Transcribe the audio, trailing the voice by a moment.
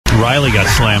Riley got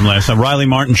slammed last night. Riley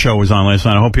Martin show was on last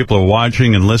night. I hope people are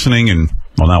watching and listening and,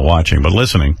 well, not watching, but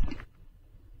listening.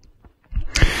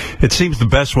 It seems the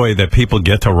best way that people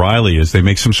get to Riley is they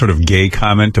make some sort of gay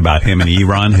comment about him and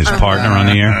Eron, his partner, on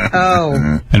the air.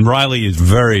 Oh. And Riley is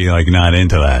very, like, not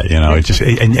into that, you know. It's just,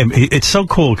 and it's so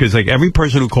cool because, like, every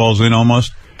person who calls in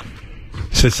almost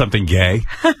says something gay.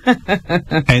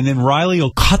 And then Riley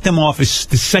will cut them off the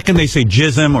second they say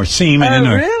jism or semen.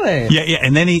 Oh, or, really? Yeah.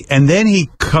 And then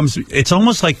he comes, it's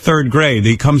almost like third grade.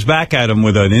 He comes back at him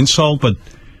with an insult, but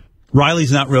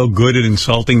Riley's not real good at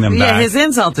insulting them back. Yeah, his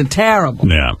insults are terrible.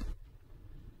 Yeah.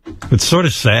 It's sort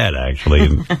of sad,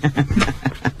 actually.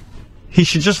 He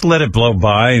should just let it blow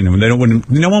by, and no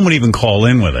one would even call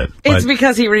in with it. It's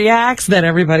because he reacts that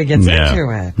everybody gets into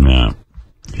it. Yeah.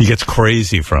 He gets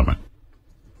crazy from it.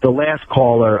 The last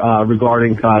caller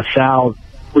regarding Sal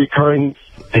recurring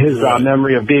his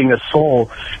memory of being a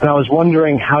soul, and I was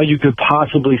wondering how you could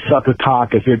possibly suck a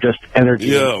cock if you're just energy.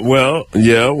 Yeah, well,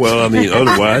 I mean,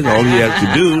 otherwise, all he has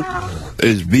to do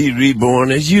is be reborn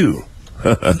as you.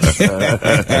 All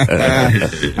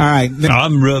right.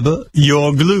 I'm rubber,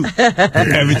 you're glue.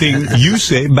 Everything you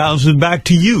say bounces back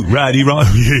to you, right, Eron?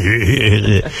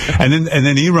 and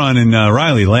then Eron and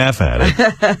Riley laugh at it.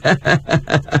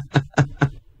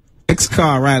 Next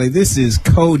call, Riley. This is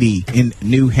Cody in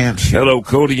New Hampshire. Hello,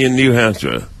 Cody in New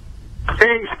Hampshire.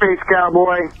 Hey, Space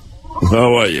Cowboy.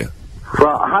 How are you?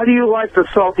 Well, how do you like the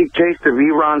salty taste of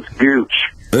Eron's gooch?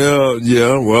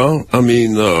 Yeah, well, I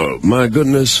mean, my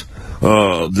goodness.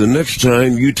 The next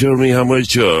time you tell me how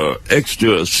much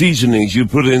extra seasonings you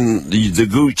put in the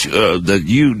gooch that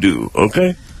you do,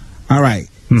 okay? All right.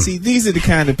 See, these are the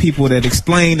kind of people that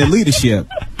explain the leadership.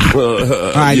 All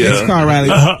right, next call, Riley.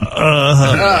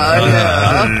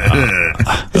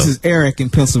 This is Eric in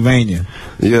Pennsylvania.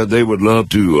 Yeah, they would love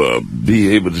to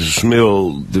be able to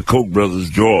smell the Koch brothers'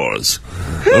 drawers.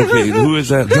 Okay, who is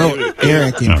that? No,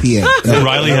 Eric in PA.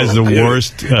 Riley has the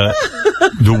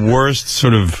worst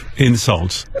sort of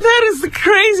insults. That is the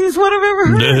craziest one I've ever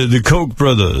heard. The Koch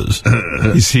brothers.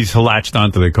 He's latched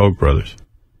onto the Koch brothers.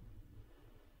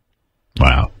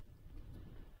 Wow.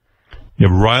 Yeah,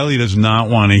 Riley does not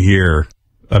want to hear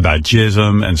about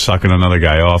jism and sucking another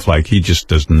guy off. Like, he just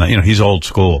does not, he's old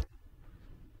school.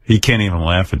 He can't even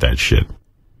laugh at that shit.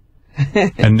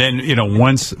 And then,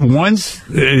 once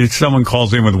someone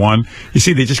calls in with one, you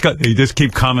see, they just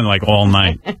keep coming like all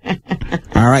night.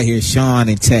 All right, here's Sean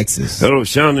in Texas. Hello,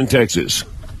 Sean in Texas.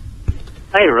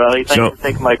 Hey, Riley. Thanks for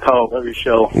taking my call. Love your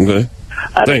show. Okay.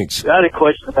 Thanks. I had a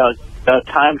question about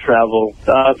time travel.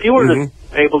 If you were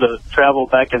able to travel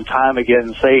back in time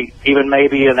again, say even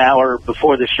maybe an hour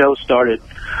before the show started,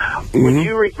 would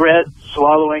you regret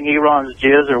swallowing Eron's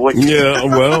jizz or what? Yeah,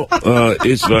 well,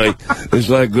 it's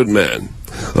like good man.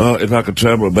 If I could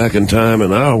travel back in time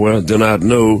an hour, then I'd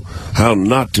know how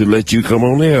not to let you come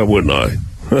on air, wouldn't I?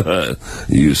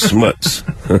 You smuts.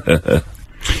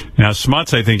 Now,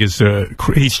 smuts, I think, is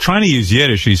he's trying to use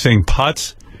Yiddish. He's saying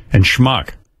putz and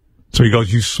schmuck. So he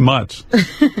goes, you smuts.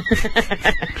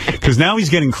 Because now he's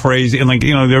getting crazy. And,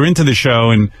 they're into the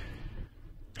show, and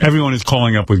everyone is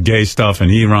calling up with gay stuff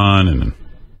and Eron. And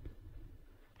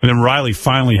then Riley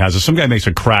finally has it. Some guy makes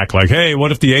a crack like, hey,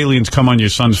 what if the aliens come on your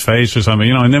son's face or something?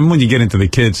 And then when you get into the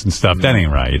kids and stuff, that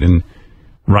ain't right. And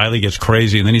Riley gets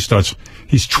crazy, and then he's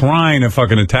trying to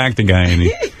fucking attack the guy.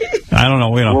 And I don't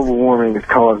know, Global warming is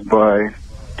caused by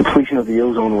depletion of the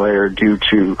ozone layer due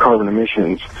to carbon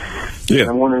emissions. Yeah.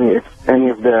 I'm wondering if any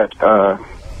of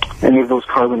those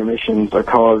carbon emissions are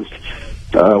caused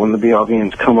when the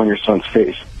aliens come on your son's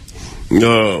face.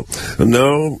 No,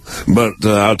 but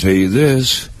I'll tell you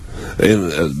this,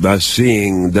 by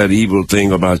seeing that evil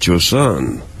thing about your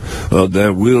son,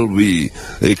 there will be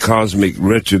a cosmic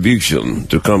retribution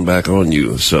to come back on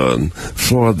you, son,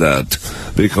 for that,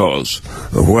 because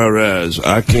whereas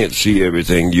I can't see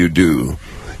everything you do,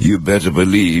 you better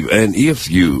believe, and if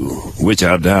you, which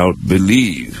I doubt,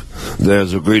 believe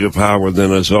there's a greater power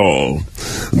than us all,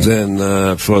 then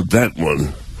for that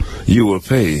one, you will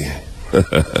pay.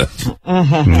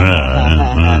 I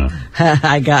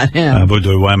got him. I put the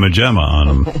whamma-jamma on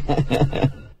him.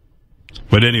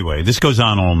 But anyway, this goes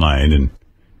on all night, and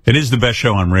it is the best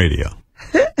show on radio.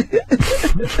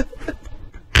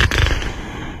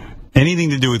 Anything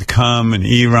to do with cum and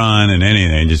Eron and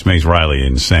anything just makes Riley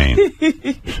insane.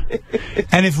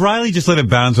 And if Riley just let it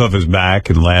bounce off his back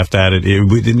and laughed at it, it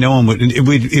wouldn't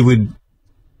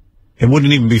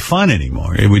even be fun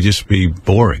anymore. It would just be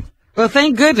boring. Well,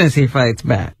 thank goodness he fights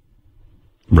back.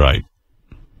 Right.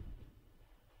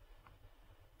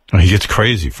 He gets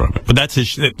crazy from it. But that's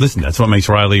listen, that's what makes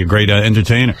Riley a great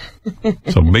entertainer.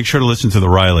 So make sure to listen to the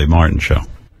Riley Martin Show.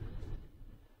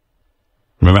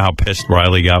 Remember how pissed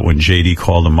Riley got when JD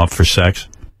called him up for sex?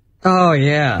 Oh,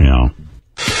 yeah. You know.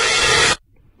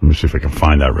 Let me see if I can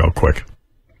find that real quick.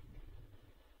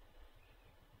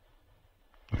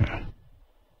 Yeah.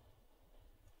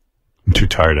 I'm too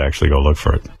tired to actually go look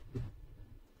for it.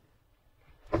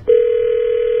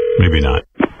 Maybe not.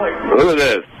 Who is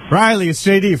this? Riley, it's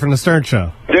JD from the Stern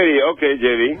Show. JD, okay,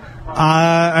 JD.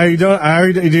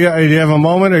 Do you have a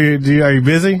moment, or are you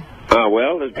busy?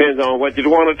 Well, it depends on what you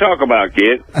want to talk about,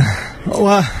 kid.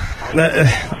 Well,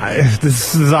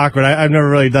 this is awkward. I've never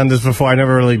really done this before. I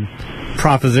never really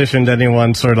propositioned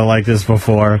anyone sort of like this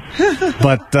before.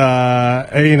 But,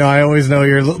 I always know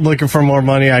you're looking for more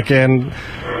money. I can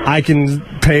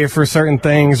pay for certain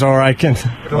things, or I can...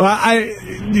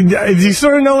 do you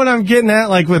sort of know what I'm getting at,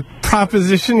 like with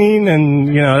propositioning and,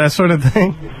 that sort of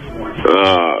thing?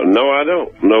 No, I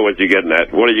don't know what you're getting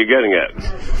at. What are you getting at?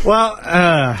 Well,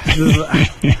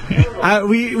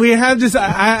 we have this...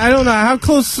 I don't know. How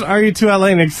close are you to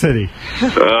Atlantic City?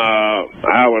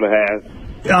 Hour and a half.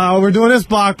 We're doing this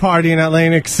block party in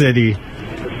Atlantic City,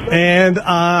 and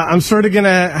I'm sort of going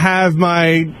to have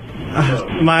my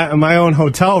own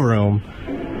hotel room.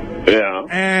 Yeah.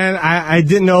 And I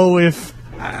didn't know if...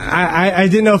 I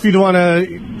didn't know if you'd want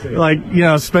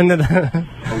to, spend the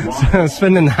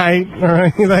night or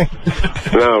anything.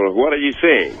 No, what are you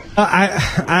saying?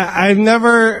 I've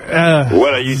never...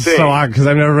 what are you saying? So odd, because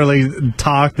I've never really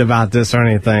talked about this or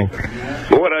anything.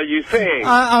 What are you saying?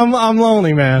 I'm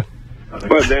lonely, man.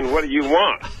 But then what do you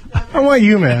want? I want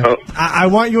you, man. I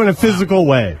want you in a physical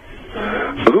way.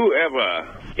 Whoever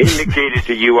indicated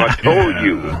to you or told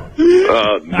you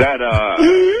that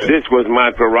this was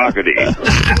my prerogative.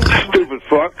 Stupid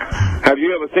fuck. Have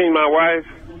you ever seen my wife?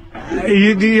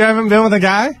 You haven't been with a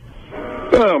guy?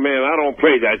 Oh, man, I don't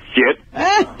play that shit.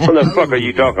 What the fuck are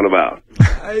you talking about?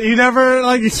 You never,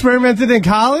 experimented in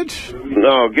college?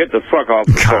 No, get the fuck off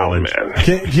the phone, man.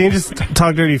 Can you just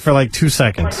talk dirty for 2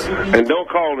 seconds? And don't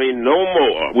call me no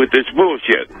more with this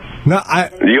bullshit. No,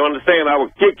 Do you understand? I will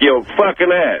kick your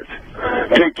fucking ass.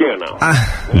 Take care now.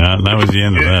 Yeah, that was the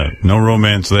end of that. No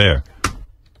romance there.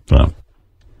 So.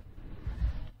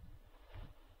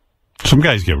 Some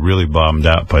guys get really bummed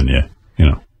out putting you,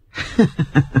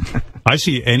 I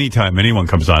see anytime anyone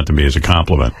comes on to me as a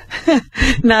compliment.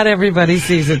 Not everybody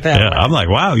sees it that way. I'm like,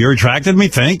 wow, you're attracted to me?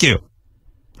 Thank you.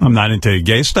 I'm not into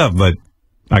gay stuff, but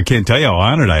I can't tell you how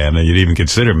honored I am that you'd even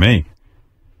consider me.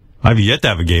 I've yet to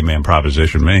have a gay man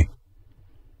proposition me.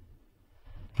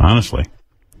 Honestly.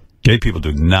 Gay people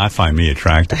do not find me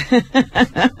attractive.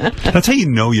 That's how you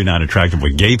know you're not attractive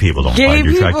when gay people don't find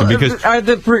you attractive. Because are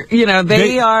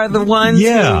they are the ones.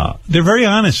 Yeah, they're very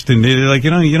honest, and they're like,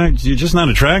 you're just not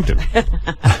attractive.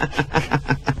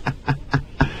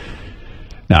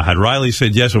 Now, had Riley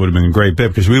said yes, it would have been a great bit,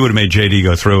 because we would have made JD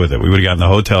go through with it. We would have gotten the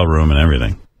hotel room and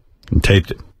everything and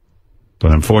taped it.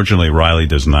 But unfortunately, Riley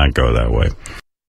does not go that way.